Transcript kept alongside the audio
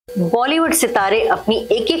बॉलीवुड सितारे अपनी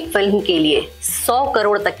एक एक फिल्म के लिए 100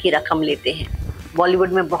 करोड़ तक की रकम लेते हैं।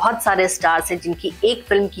 बॉलीवुड में बहुत सारे स्टार्स हैं जिनकी एक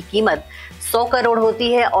फिल्म की कीमत 100 करोड़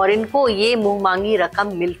होती है और इनको ये मुंह मांगी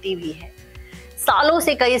रकम मिलती भी है। सालों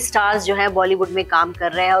से कई स्टार्स जो हैं बॉलीवुड में काम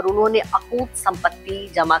कर रहे हैं और उन्होंने अकूत संपत्ति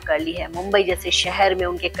जमा कर ली है। मुंबई जैसे शहर में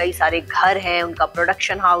उनके कई सारे घर हैं, उनका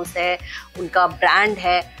प्रोडक्शन हाउस है, उनका ब्रांड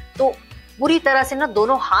है। तो पूरी तरह से ना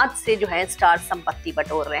दोनों हाथ से जो है स्टार संपत्ति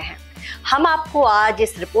बटोर रहे हैं। हम आपको आज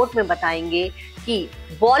इस रिपोर्ट में बताएंगे कि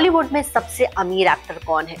बॉलीवुड में सबसे अमीर एक्टर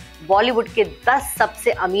कौन है। बॉलीवुड के 10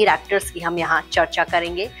 सबसे अमीर एक्टर्स की हम यहाँ चर्चा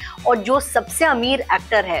करेंगे और जो सबसे अमीर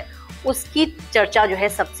एक्टर है उसकी चर्चा जो है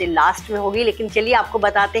सबसे लास्ट में होगी। लेकिन चलिए आपको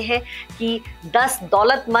बताते हैं कि 10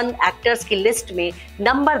 दौलतमंद एक्टर्स की लिस्ट में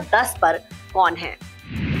नंबर 10 पर कौन है।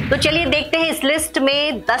 तो चलिए देखते हैं इस लिस्ट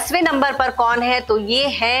में 10वें नंबर पर कौन है। तो ये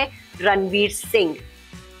है रणवीर सिंह।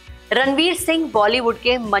 रणवीर सिंह बॉलीवुड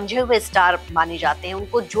के मंझे हुए स्टार माने जाते हैं।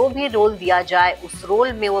 उनको जो भी रोल दिया जाए उस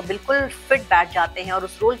रोल में वो बिल्कुल फिट बैठ जाते हैं और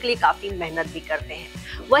उस रोल के लिए काफी मेहनत भी करते हैं।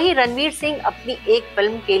 वहीं रणवीर सिंह अपनी एक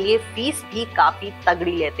फिल्म के लिए फीस भी काफी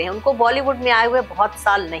तगड़ी लेते हैं। उनको बॉलीवुड में आए हुए बहुत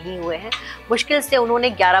साल नहीं हुए हैं, मुश्किल से उन्होंने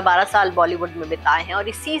 11-12 साल बॉलीवुड में बिताए हैं और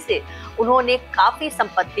इसी से उन्होंने काफी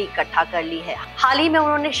संपत्ति इकट्ठा कर ली है। हाल ही में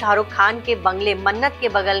उन्होंने शाहरुख खान के बंगले मन्नत के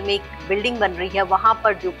बगल में एक बिल्डिंग बन रही है, वहां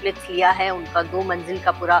पर डुप्लेक्स लिया है। उनका 2 मंजिल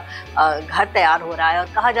का पूरा घर तैयार हो रहा है और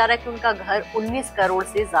कहा जा रहा है कि उनका घर 19 करोड़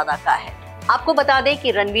से ज्यादा का है। आपको बता दें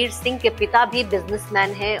कि रणवीर सिंह के पिता भी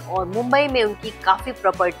बिजनेसमैन हैं और मुंबई में उनकी काफी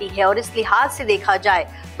प्रॉपर्टी है और इस लिहाज से देखा जाए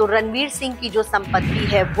तो रणवीर सिंह की जो संपत्ति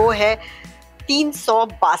है वो है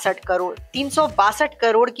 362 करोड़। 362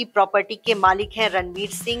 करोड़ की प्रॉपर्टी के मालिक हैं रणवीर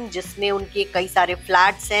सिंह, जिसमें उनके कई सारे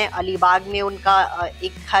फ्लैट्स हैं। अलीबाग में उनका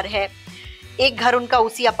एक घर है, एक घर उनका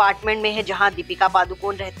उसी अपार्टमेंट में है जहां दीपिका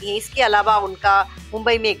पादुकोण रहती हैं। इसके अलावा उनका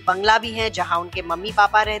मुंबई में एक बंगला भी है जहां उनके मम्मी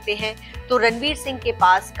पापा रहते हैं। तो रणवीर सिंह के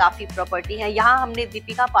पास काफी प्रॉपर्टी है। यहाँ हमने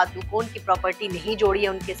दीपिका पादुकोण की प्रॉपर्टी नहीं जोड़ी है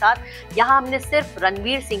उनके साथ, यहाँ हमने सिर्फ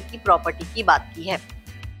रणवीर सिंह की प्रॉपर्टी की बात की है।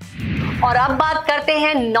 और अब बात करते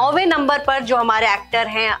हैं 9वें नंबर पर जो हमारे एक्टर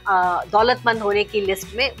हैं दौलतमंद होने की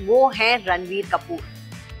लिस्ट में, वो है रणवीर कपूर।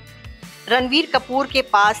 रणवीर कपूर के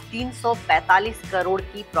पास 345 करोड़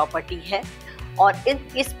की प्रॉपर्टी है और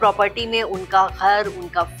इस प्रॉपर्टी में उनका घर,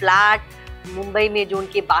 उनका फ्लैट, मुंबई में जो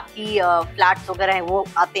उनके बाकी फ्लैट्स वगैरह हैं वो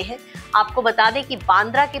आते हैं। आपको बता दें कि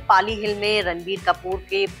बांद्रा के पाली हिल में रणवीर कपूर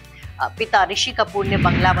के पिता ऋषि कपूर ने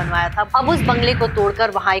बंगला बनवाया था। अब उस बंगले को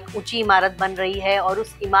तोड़कर वहां एक ऊंची इमारत बन रही है और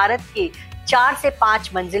उस इमारत के 4 से 5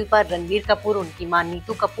 मंजिल पर रणवीर कपूर, उनकी मां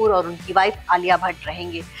नीतू कपूर और उनकी वाइफ आलिया भट्ट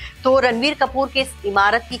रहेंगे। तो रणवीर कपूर के इस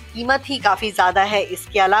इमारत की कीमत ही काफी ज्यादा है।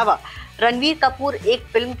 इसके अलावा रणवीर कपूर एक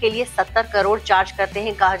फिल्म के लिए 70 करोड़ चार्ज करते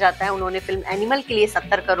हैं। कहा जाता है उन्होंने फिल्म एनिमल के लिए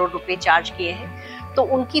 70 करोड़ रुपए चार्ज किए हैं। तो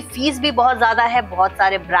उनकी फीस भी बहुत ज्यादा है, बहुत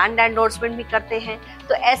सारे ब्रांड एंडोर्समेंट भी करते हैं।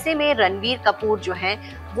 तो ऐसे में रणवीर कपूर जो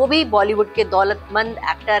हैं वो भी बॉलीवुड के दौलतमंद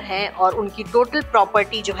एक्टर हैं और उनकी टोटल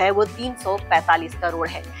प्रॉपर्टी जो है वो 345 करोड़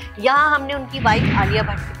है। यहाँ हमने उनकी वाइफ आलिया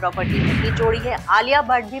भट्ट की प्रॉपर्टी नहीं जोड़ी है। आलिया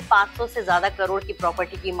भट्ट भी 500 से ज्यादा करोड़ की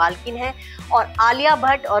प्रॉपर्टी की मालकिन है और आलिया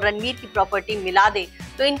भट्ट और रणवीर की प्रॉपर्टी मिला दे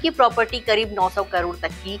तो इनकी प्रॉपर्टी करीब 900 करोड़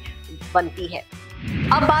तक की बनती है।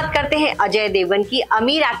 अब बात करते हैं अजय देवगन की।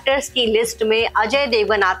 अमीर एक्टर्स की लिस्ट में अजय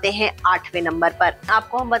देवगन आते हैं 8वें नंबर पर।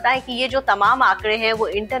 आपको हम बताएं कि ये जो तमाम आंकड़े हैं वो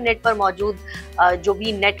इंटरनेट पर मौजूद जो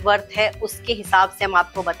भी नेटवर्थ है उसके हिसाब से हम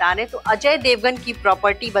आपको बता रहे हैं। तो अजय देवगन की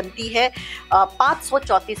प्रॉपर्टी बनती है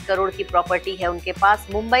 534 करोड़ की प्रॉपर्टी है उनके पास।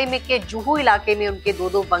 मुंबई में के जुहू इलाके में उनके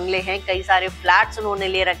 2 बंगले हैं, कई सारे फ्लैट्स उन्होंने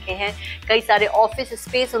ले रखे हैं, कई सारे ऑफिस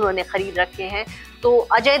स्पेस उन्होंने खरीद रखे हैं। तो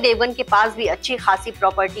अजय देवगन के पास भी अच्छी खासी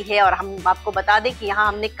प्रॉपर्टी है और हम आपको बता दें कि यहाँ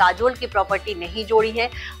हमने काजोल की प्रॉपर्टी नहीं जोड़ी है।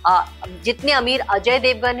 जितने अमीर अजय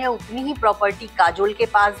देवगन है उतनी ही प्रॉपर्टी काजोल के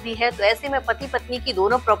पास भी है। तो ऐसे में पति पत्नी की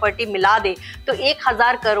दोनों प्रॉपर्टी मिला दे तो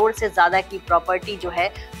 1000 करोड़ से ज्यादा की प्रॉपर्टी जो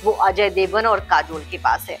है वो अजय देवगन और काजोल के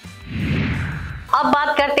पास है। अब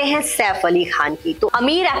बात करते हैं सैफ अली खान की। तो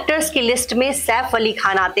अमीर एक्टर्स की लिस्ट में सैफ अली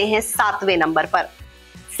खान आते हैं 7वें नंबर पर।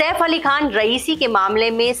 सैफ अली खान रईसी के मामले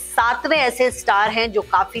में 7वें ऐसे स्टार हैं जो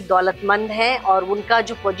काफी दौलतमंद हैं और उनका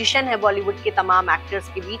जो पोजीशन है बॉलीवुड के तमाम एक्टर्स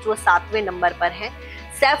के बीच वो 7वें नंबर पर है।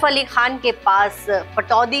 सैफ अली खान के पास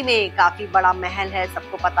पटौदी में काफी बड़ा महल है,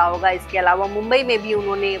 सबको पता होगा। इसके अलावा मुंबई में भी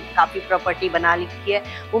उन्होंने काफी प्रॉपर्टी बना रखी है।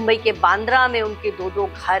 मुंबई के बांद्रा में उनके 2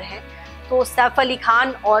 घर हैं। तो सैफ अली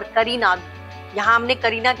खान और करीना, यहाँ हमने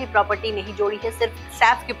करीना की प्रॉपर्टी नहीं जोड़ी है, सिर्फ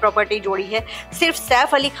सैफ की प्रॉपर्टी जोड़ी है। सिर्फ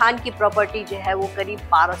सैफ अली खान की प्रॉपर्टी जो है वो करीब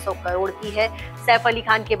 1200 करोड़ की है। सैफ अली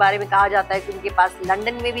खान के बारे में कहा जाता है कि उनके पास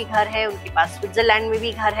लंदन में भी घर है, उनके पास स्विट्जरलैंड में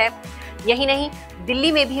भी घर है, यही नहीं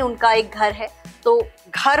दिल्ली में भी उनका एक घर है। तो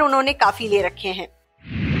घर उन्होंने काफी ले रखे हैं।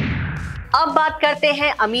 अब बात करते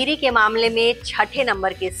हैं अमीरी के मामले में छठे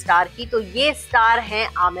नंबर के स्टार की। तो ये स्टार हैं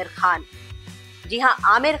आमिर खान। जी हाँ,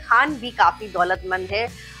 आमिर खान भी काफी दौलतमंद है।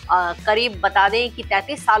 करीब बता दें कि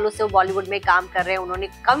 33 सालों से वो बॉलीवुड में काम कर रहे हैं। उन्होंने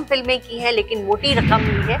कम फिल्में की हैं लेकिन मोटी रकम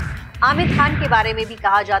ली है। आमिर खान के बारे में भी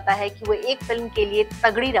कहा जाता है कि वो एक फिल्म के लिए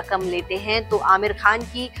तगड़ी रकम लेते हैं। तो आमिर खान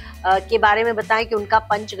की के बारे में बताएं कि उनका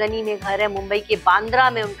पंचगनी में घर है, मुंबई के बांद्रा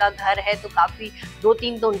में उनका घर है। तो काफी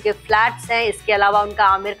 2-3 तो उनके फ्लैट्स हैं। इसके अलावा उनका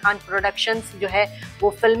आमिर खान प्रोडक्शंस जो है वो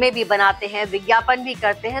फिल्में भी बनाते हैं, विज्ञापन भी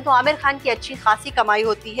करते हैं। तो आमिर खान की अच्छी खासी कमाई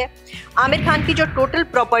होती है। आमिर खान की जो टोटल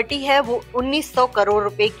प्रॉपर्टी है वो 1900 करोड़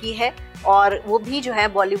रुपए की है और वो भी जो है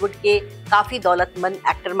बॉलीवुड के काफी दौलतमंद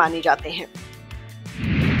एक्टर माने जाते हैं।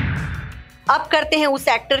 अब करते हैं उस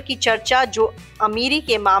एक्टर की चर्चा जो अमीरी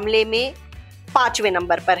के मामले में 5वें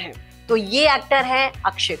नंबर पर है। तो ये एक्टर हैं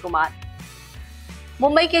अक्षय कुमार।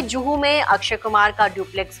 मुंबई के जुहू में अक्षय कुमार का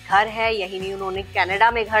डुप्लेक्स घर है। यही नहीं, उन्होंने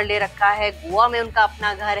कनाडा में घर ले रखा है, गोवा में उनका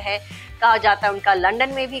अपना घर है, कहा जाता है उनका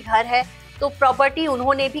लंदन में भी घर है। तो प्रॉपर्टी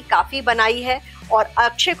उन्होंने भी काफी बनाई है और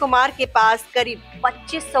अक्षय कुमार के पास करीब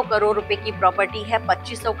 2500 करोड़ रुपए की प्रॉपर्टी है।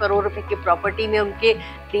 2500 करोड़ रुपए की प्रॉपर्टी में उनके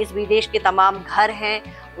देश विदेश के तमाम घर हैं,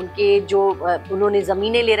 उनके जो उन्होंने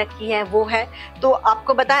जमीनें ले रखी हैं वो है। तो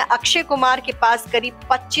आपको बताएं अक्षय कुमार के पास करीब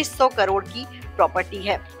 2500 करोड़ की प्रॉपर्टी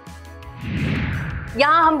है।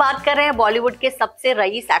 यहाँ हम बात कर रहे हैं बॉलीवुड के सबसे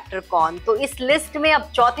रईस एक्टर कौन। तो इस लिस्ट में अब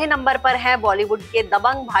चौथे नंबर पर है बॉलीवुड के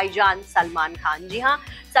दबंग भाईजान सलमान खान। जी हाँ,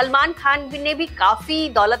 सलमान खान ने भी काफी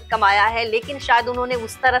दौलत कमाया है लेकिन शायद उन्होंने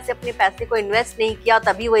उस तरह से अपने पैसे को इन्वेस्ट नहीं किया,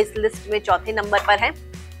 तभी वो इस लिस्ट में चौथे नंबर पर है।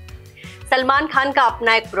 सलमान खान का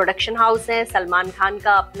अपना एक प्रोडक्शन हाउस है, सलमान खान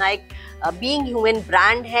का अपना एक बीइंग ह्यूमन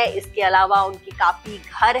ब्रांड है। इसके अलावा उनकी काफी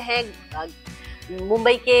घर हैं।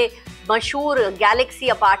 मुंबई के मशहूर गैलेक्सी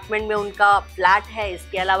अपार्टमेंट में उनका फ्लैट है।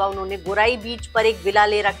 इसके अलावा उन्होंने गोराई बीच पर एक विला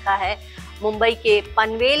ले रखा है। मुंबई के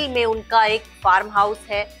पनवेल में उनका एक फार्म हाउस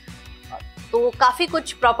है। तो काफी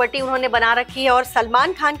कुछ प्रॉपर्टी उन्होंने बना रखी है और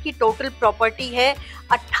सलमान खान की टोटल प्रॉपर्टी है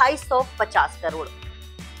 2850 करोड़।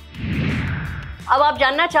 अब आप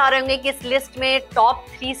जानना चाह रहे होंगे कि इस लिस्ट में टॉप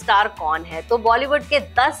 3 स्टार कौन है। तो बॉलीवुड के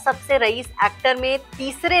 10 सबसे रईस एक्टर में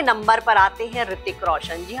तीसरे नंबर पर आते हैं ऋतिक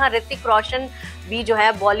रोशन। जी हाँ, ऋतिक रोशन भी जो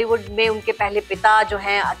है बॉलीवुड में उनके पहले पिता जो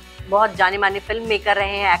हैं बहुत जाने माने फिल्म मेकर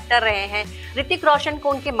रहे हैं, एक्टर रहे हैं। ऋतिक रोशन को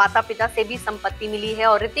उनके माता पिता से भी संपत्ति मिली है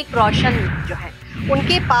और ऋतिक रोशन जो है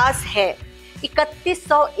उनके पास है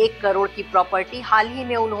 3101 करोड़ की प्रॉपर्टी। हाल ही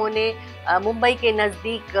में उन्होंने मुंबई के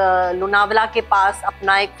नज़दीक लोनावला के पास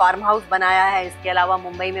अपना एक फार्म हाउस बनाया है। इसके अलावा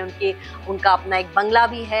मुंबई में उनका अपना एक बंगला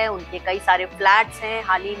भी है, उनके कई सारे फ्लैट्स हैं।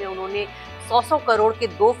 हाल ही में उन्होंने 100 करोड़ के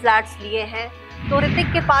 2 फ्लैट्स लिए हैं। तो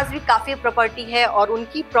ऋतिक के पास भी काफ़ी प्रॉपर्टी है और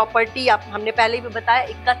उनकी प्रॉपर्टी हमने पहले भी बताया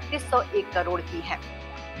 3101 करोड़ की है।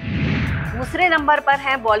 दूसरे नंबर पर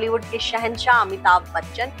हैं बॉलीवुड के शहंशाह अमिताभ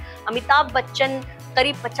बच्चन। अमिताभ बच्चन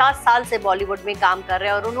करीब 50 साल से बॉलीवुड में काम कर रहे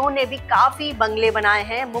हैं और उन्होंने भी काफी बंगले बनाए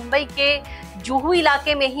हैं। मुंबई के जुहू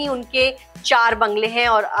इलाके में ही उनके 4 बंगले हैं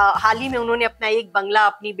और हाल ही में उन्होंने अपना एक बंगला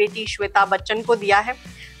अपनी बेटी श्वेता बच्चन को दिया है।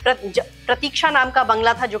 प्रतीक्षा नाम का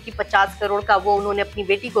बंगला था जो कि 50 करोड़ का, वो उन्होंने अपनी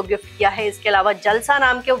बेटी को गिफ्ट किया है। इसके अलावा जलसा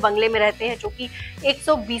नाम के वो बंगले में रहते हैं जो कि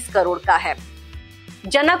 120 करोड़ का है।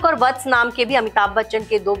 जनक और वत्स नाम के भी अमिताभ बच्चन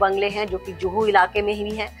के 2 बंगले हैं जो कि जुहू इलाके में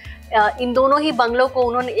ही हैं। इन दोनों ही बंगलों को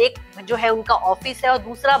उन्होंने, एक जो है उनका ऑफिस है और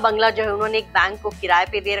दूसरा बंगला जो है उन्होंने एक बैंक को किराए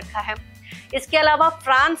पे दे रखा है। इसके अलावा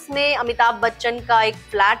फ्रांस में अमिताभ बच्चन का एक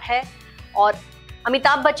फ्लैट है और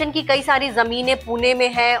अमिताभ बच्चन की कई सारी जमीनें पुणे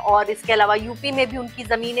में है और इसके अलावा यूपी में भी उनकी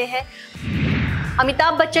जमीनें हैं।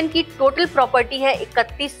 अमिताभ बच्चन की टोटल प्रॉपर्टी है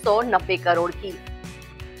 3190 करोड़ की।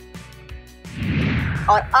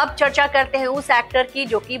 और अब चर्चा करते हैं उस एक्टर की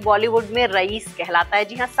जो कि बॉलीवुड में रईस कहलाता है।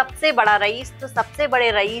 जी हाँ, सबसे बड़ा रईस, तो सबसे बड़े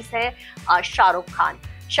रईस है शाहरुख खान।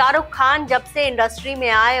 शाहरुख खान जब से इंडस्ट्री में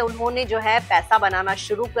आए उन्होंने जो है पैसा बनाना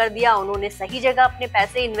शुरू कर दिया। उन्होंने सही जगह अपने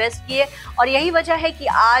पैसे इन्वेस्ट किए और यही वजह है कि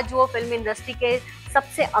आज वो फिल्म इंडस्ट्री के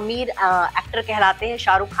सबसे अमीर एक्टर कहलाते हैं।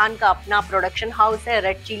 शाहरुख खान का अपना प्रोडक्शन हाउस है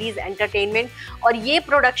रेड चिलीज एंटरटेनमेंट और ये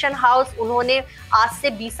प्रोडक्शन हाउस उन्होंने आज से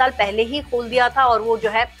 20 साल पहले ही खोल दिया था और वो जो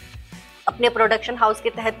है अपने प्रोडक्शन हाउस के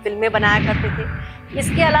तहत फिल्में बनाया करते थे।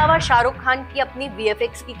 इसके अलावा शाहरुख खान की अपनी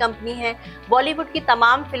वीएफएक्स की कंपनी है। बॉलीवुड की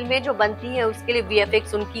तमाम फिल्में जो बनती हैं उसके लिए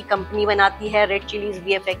वीएफएक्स उनकी कंपनी बनाती है, रेड चिलीज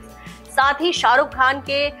वीएफएक्स। साथ ही शाहरुख खान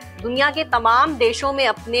के दुनिया के तमाम देशों में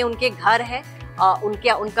अपने उनके घर हैं।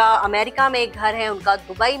 उनका अमेरिका में एक घर है, उनका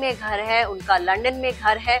दुबई में घर है, उनका लंदन में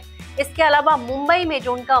घर है। इसके अलावा मुंबई में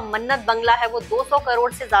जो उनका मन्नत बंगला है वो 200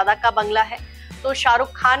 करोड़ से ज्यादा का बंगला है। तो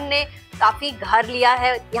शाहरुख खान ने काफी घर लिया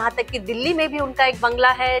है, यहाँ तक कि दिल्ली में भी उनका एक बंगला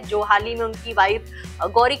है जो हाल ही में उनकी वाइफ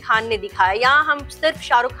गौरी खान ने दिखाया। यहाँ हम सिर्फ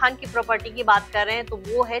शाहरुख खान की प्रॉपर्टी की बात कर रहे हैं तो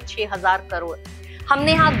वो है 6000 करोड़।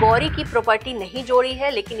 हमने यहाँ गौरी की प्रॉपर्टी नहीं जोड़ी है,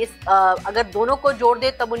 लेकिन अगर दोनों को जोड़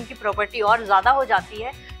दे तब उनकी प्रॉपर्टी और ज्यादा हो जाती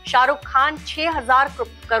है। शाहरुख खान 6000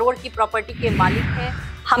 करोड़ की प्रॉपर्टी के मालिक हैं।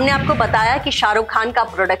 हमने आपको बताया कि शाहरुख खान का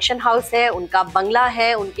प्रोडक्शन हाउस है, उनका बंगला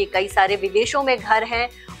है, उनके कई सारे विदेशों में घर हैं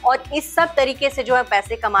और इस सब तरीके से जो है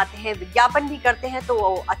पैसे कमाते हैं, विज्ञापन भी करते हैं तो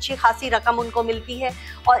अच्छी खासी रकम उनको मिलती है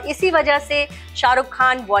और इसी वजह से शाहरुख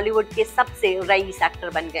खान बॉलीवुड के सबसे रईस एक्टर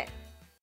बन गए।